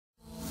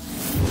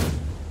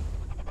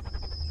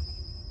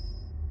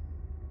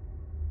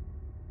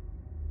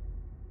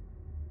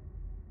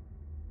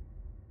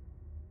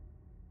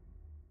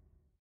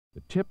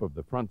tip of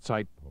the front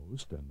sight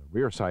post and the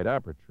rear sight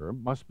aperture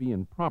must be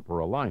in proper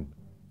alignment.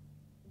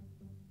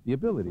 The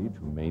ability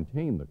to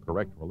maintain the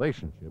correct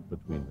relationship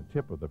between the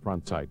tip of the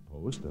front sight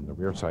post and the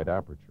rear sight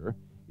aperture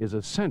is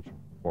essential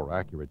for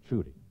accurate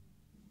shooting.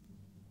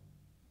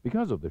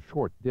 Because of the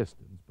short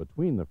distance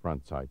between the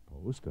front sight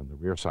post and the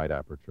rear sight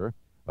aperture,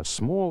 a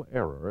small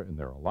error in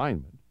their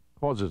alignment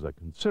causes a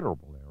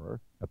considerable error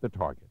at the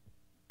target.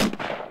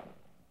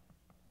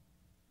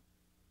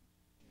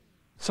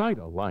 Sight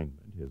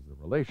alignment is the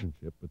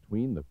relationship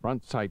between the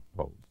front sight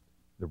post,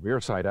 the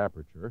rear sight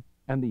aperture,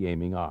 and the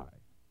aiming eye.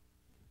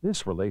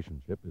 This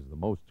relationship is the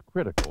most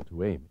critical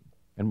to aiming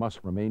and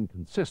must remain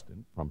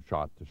consistent from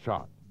shot to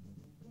shot.